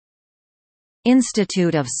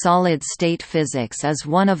Institute of Solid-State Physics is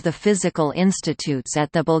one of the physical institutes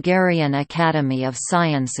at the Bulgarian Academy of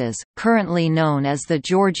Sciences, currently known as the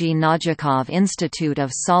Georgy Nadjikov Institute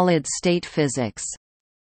of Solid-State Physics.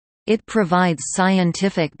 It provides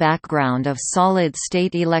scientific background of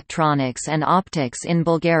solid-state electronics and optics in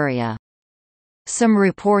Bulgaria. Some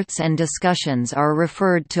reports and discussions are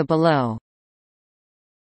referred to below.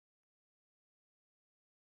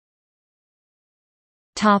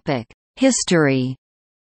 History.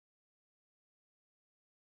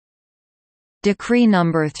 Decree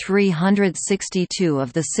No. 362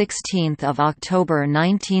 of 16 October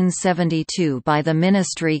 1972 by the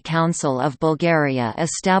Ministry Council of Bulgaria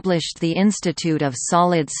established the Institute of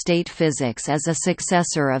Solid-State Physics as a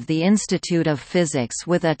successor of the Institute of Physics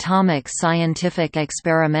with Atomic Scientific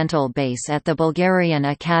Experimental Base at the Bulgarian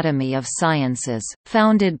Academy of Sciences,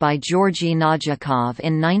 founded by Georgy Nadjikov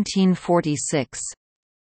in 1946.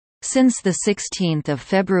 Since 16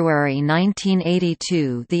 February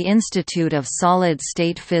 1982 the Institute of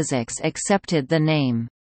Solid-State Physics accepted the name,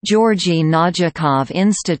 Georgy Nadjikov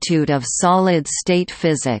Institute of Solid-State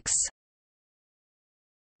Physics.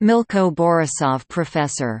 Milko Borisov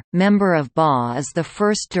Professor, member of BA, is the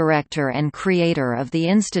first director and creator of the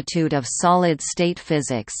Institute of Solid-State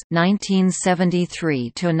Physics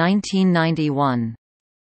 1973–1991.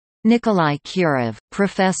 Nikolai Kirov,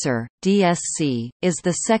 Professor, DSc, is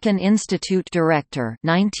the second institute director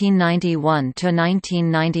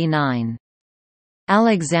 1991–1999.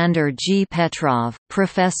 Alexander G. Petrov,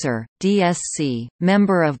 Professor, DSc,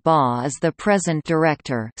 member of BA, is the present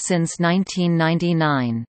director since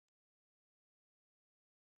 1999.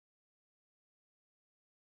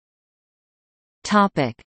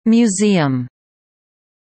 Museum.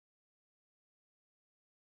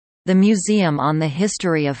 The Museum on the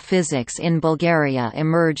History of Physics in Bulgaria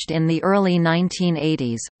emerged in the early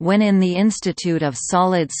 1980s, when in the Institute of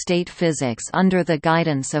Solid-State Physics under the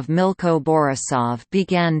guidance of Milko Borisov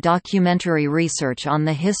began documentary research on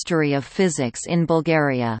the history of physics in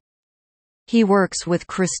Bulgaria. He works with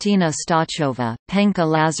Kristina Stachova, Penka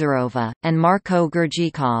Lazarova, and Marko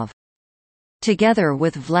Gurjikov. Together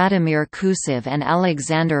with Vladimir Kusev and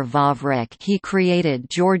Alexander Vavrek he created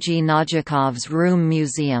Georgy Nadjikov's Room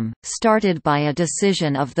Museum, started by a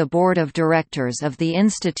decision of the Board of Directors of the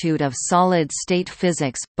Institute of Solid-State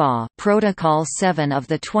Physics, BA, Protocol 7 of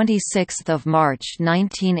 26 March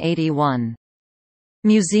 1981.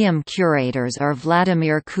 Museum curators are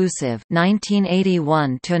Vladimir Kusev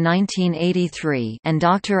 (1981–1983) and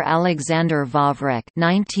Dr. Alexander Vavrek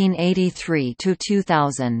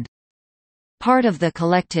 (1983–2000). Part of the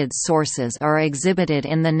collected sources are exhibited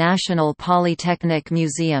in the National Polytechnic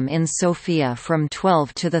Museum in Sofia from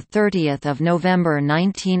 12 to 30 November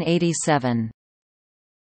 1987.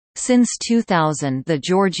 Since 2000 the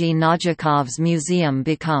Georgy Nadjikov's Museum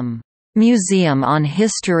become Museum on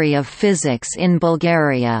History of Physics in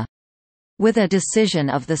Bulgaria, with a decision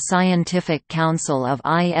of the Scientific Council of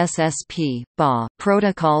ISSP, BA,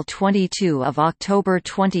 Protocol 22 of October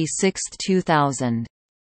 26, 2000.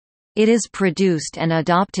 It is produced and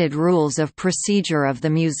adopted Rules of Procedure of the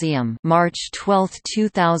Museum, March 12,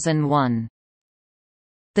 2001.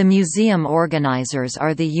 The museum organizers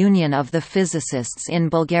are the Union of the Physicists in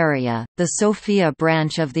Bulgaria, the Sofia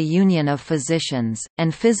branch of the Union of Physicians,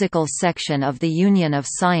 and Physical section of the Union of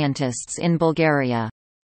Scientists in Bulgaria.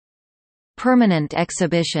 Permanent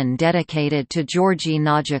exhibition dedicated to Georgy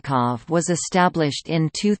Nadjikov was established in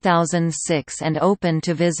 2006 and open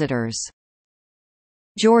to visitors.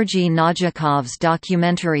 Georgy Nadjikov's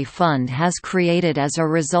documentary fund has created as a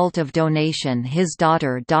result of donation his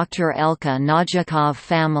daughter Dr. Elka Nadjikov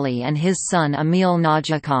family and his son Emil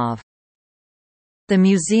Nadjikov. The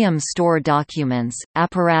museum store documents,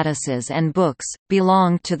 apparatuses and books,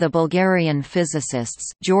 belong to the Bulgarian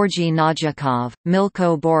physicists Georgy Nadjikov,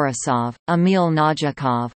 Milko Borisov, Emil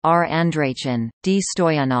Nadjikov, R. Andreychin, D.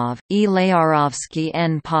 Stoyanov, E. Layarovsky,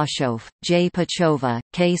 N. Pashov, J. Pachova,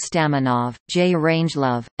 K. Stamanov, J.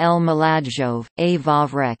 Rangelov, L. Miladjov, A.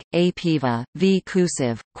 Vavrek, A. Piva, V.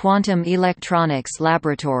 Kusev, Quantum Electronics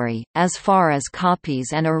Laboratory, as far as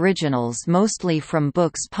copies and originals mostly from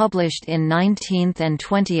books published in 19th and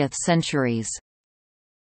 20th centuries.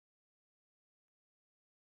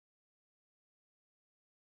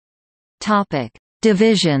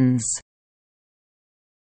 Divisions.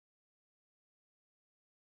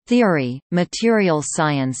 Theory, material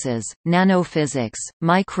sciences, nanophysics,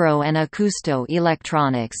 micro and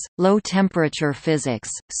acoustoelectronics, low-temperature physics,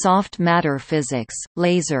 soft matter physics,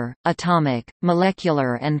 laser, atomic,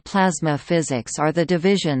 molecular and plasma physics are the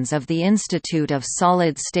divisions of the Institute of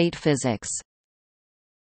Solid-State Physics.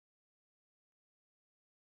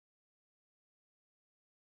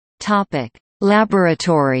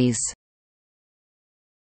 Laboratories.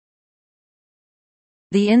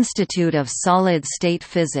 The Institute of Solid-State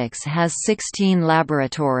Physics has 16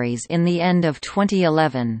 laboratories in the end of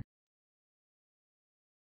 2011.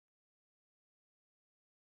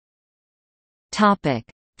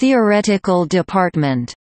 Theoretical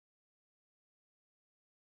department.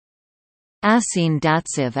 Asin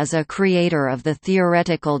Datsev is a creator of the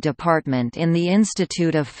theoretical department in the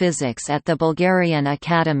Institute of Physics at the Bulgarian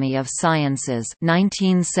Academy of Sciences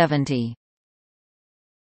 1970.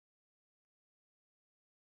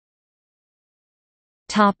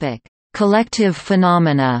 Collective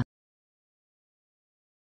phenomena.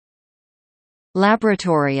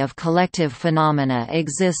 Laboratory of Collective Phenomena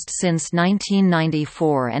exists since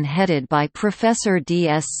 1994 and headed by Professor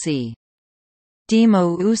D.Sc.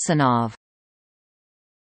 Dimo Usanov.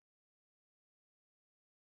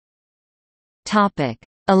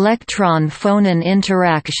 Electron-Phonon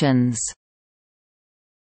Interactions.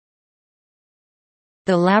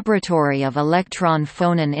 The Laboratory of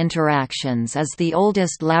Electron-Phonon Interactions is the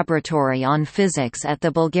oldest laboratory on physics at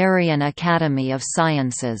the Bulgarian Academy of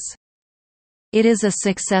Sciences. It is a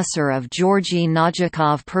successor of Georgy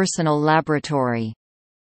Nadjikov Personal Laboratory.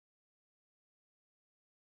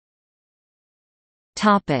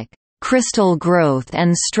 Crystal Growth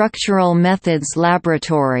and Structural Methods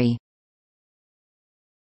Laboratory.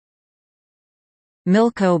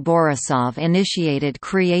 Milko Borisov initiated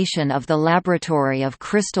creation of the Laboratory of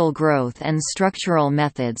Crystal Growth and Structural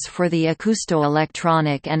Methods for the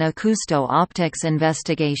Acoustoelectronic and Acousto-Optics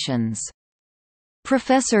investigations.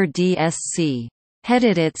 Professor D.Sc.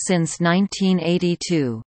 headed it since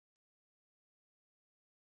 1982.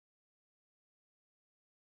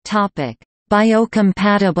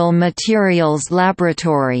 Biocompatible Materials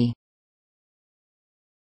Laboratory.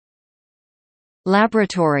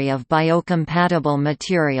 Laboratory of Biocompatible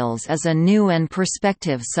Materials is a new and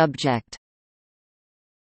perspective subject.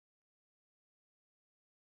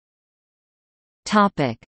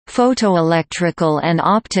 Photoelectrical and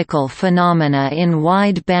Optical Phenomena in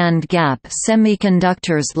Wide Band Gap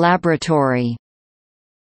Semiconductors Laboratory.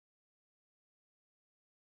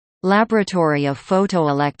 Laboratory of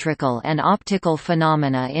Photoelectrical and Optical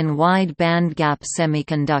Phenomena in Wide Band Gap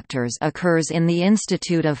Semiconductors occurs in the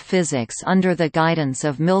Institute of Physics under the guidance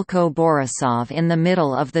of Milko Borisov in the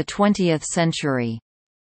middle of the 20th century.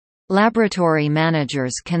 Laboratory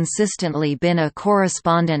managers consistently been a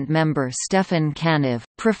correspondent member Stefan Kanev,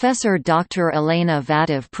 Professor Dr. Elena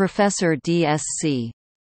Vativ, Professor D.Sc.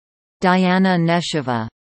 Diana Nesheva.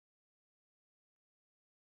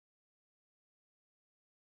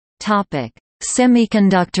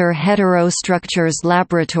 Semiconductor Heterostructures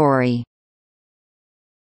Laboratory.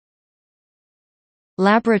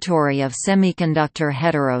 Laboratory of Semiconductor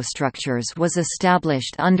Heterostructures was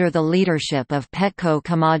established under the leadership of Petko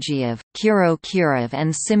Komagiev, Kiro Kirov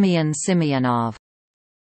and Simeon Simeonov.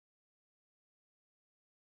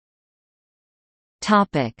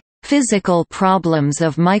 Physical problems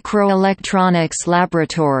of Microelectronics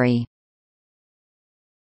Laboratory.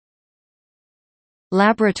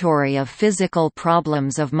 Laboratory of Physical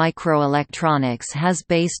Problems of Microelectronics has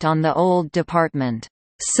based on the old department,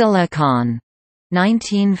 Silicon,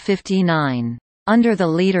 1959. Under the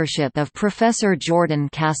leadership of Professor Jordan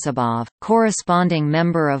Kasabov, corresponding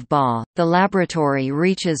member of BA, the laboratory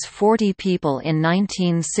reaches 40 people in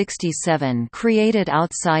 1967, created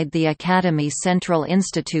outside the Academy Central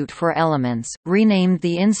Institute for Elements, renamed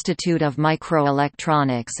the Institute of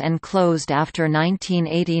Microelectronics and closed after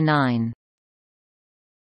 1989.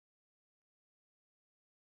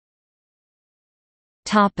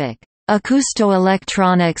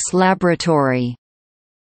 Acoustoelectronics Laboratory.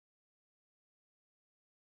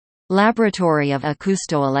 Laboratory of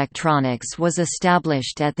Acoustoelectronics was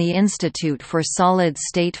established at the Institute for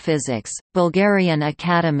Solid-State Physics, Bulgarian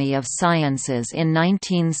Academy of Sciences in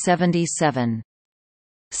 1977.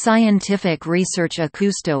 Scientific research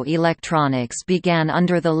Acoustoelectronics began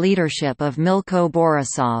under the leadership of Milko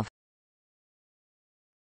Borisov.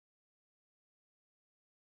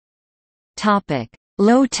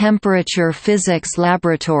 Low-Temperature Physics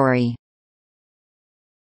Laboratory.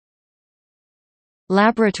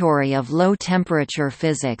 Laboratory of Low-Temperature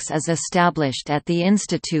Physics is established at the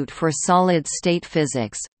Institute for Solid-State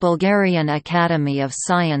Physics, Bulgarian Academy of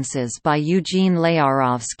Sciences by Eugene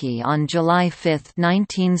Layarovsky on July 5,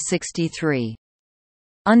 1963.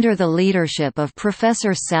 Under the leadership of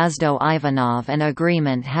Professor Sazdo Ivanov, an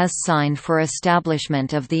agreement has signed for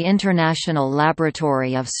establishment of the International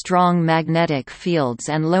Laboratory of Strong Magnetic Fields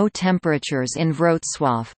and Low Temperatures in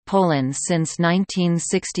Wrocław, Poland since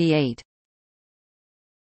 1968.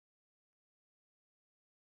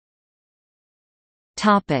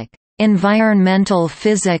 Environmental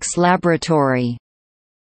Physics Laboratory.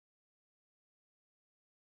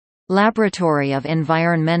 Laboratory of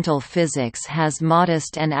Environmental Physics has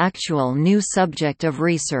modest and actual new subject of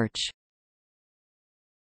research.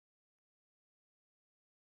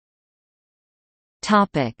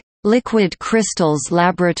 Liquid Crystals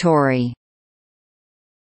Laboratory.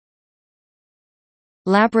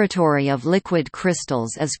 Laboratory of Liquid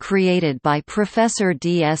Crystals is created by Professor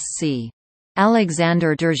D.Sc.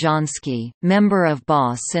 Alexander Derzhansky, member of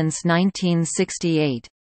BA since 1968.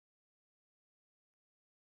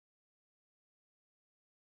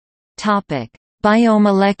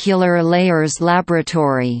 Biomolecular Layers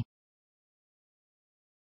Laboratory.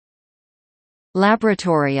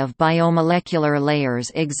 Laboratory of Biomolecular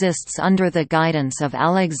Layers exists under the guidance of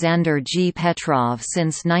Alexander G. Petrov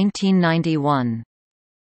since 1991.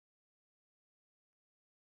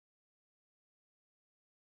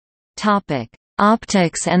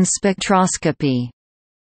 Optics and Spectroscopy.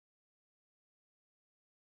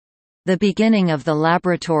 The beginning of the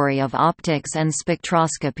Laboratory of Optics and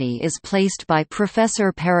Spectroscopy is placed by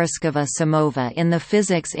Professor Paraskeva Samova in the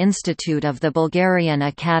Physics Institute of the Bulgarian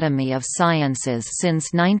Academy of Sciences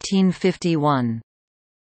since 1951.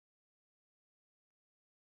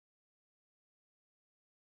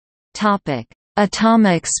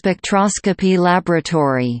 Atomic Spectroscopy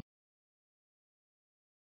Laboratory.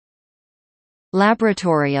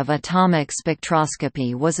 Laboratory of Atomic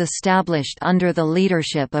Spectroscopy was established under the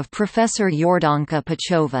leadership of Professor Yordanka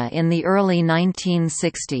Pachova in the early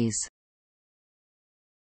 1960s.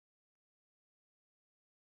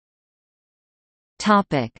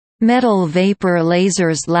 Metal Vapor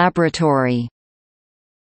Lasers Laboratory.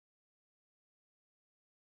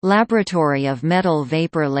 Laboratory of Metal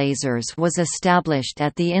Vapor Lasers was established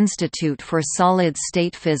at the Institute for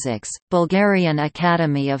Solid-State Physics, Bulgarian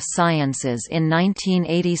Academy of Sciences in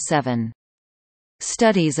 1987.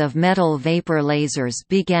 Studies of metal vapor lasers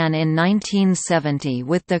began in 1970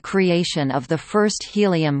 with the creation of the first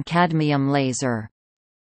helium-cadmium laser.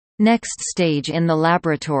 Next stage in the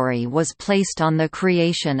laboratory was placed on the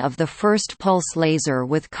creation of the first pulse laser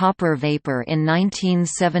with copper vapor in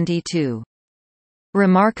 1972.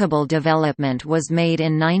 Remarkable development was made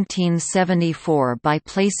in 1974 by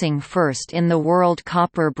placing first in the world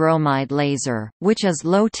copper bromide laser, which is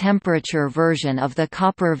low-temperature version of the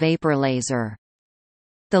copper vapor laser.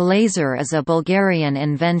 The laser is a Bulgarian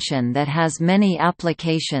invention that has many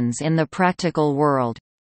applications in the practical world,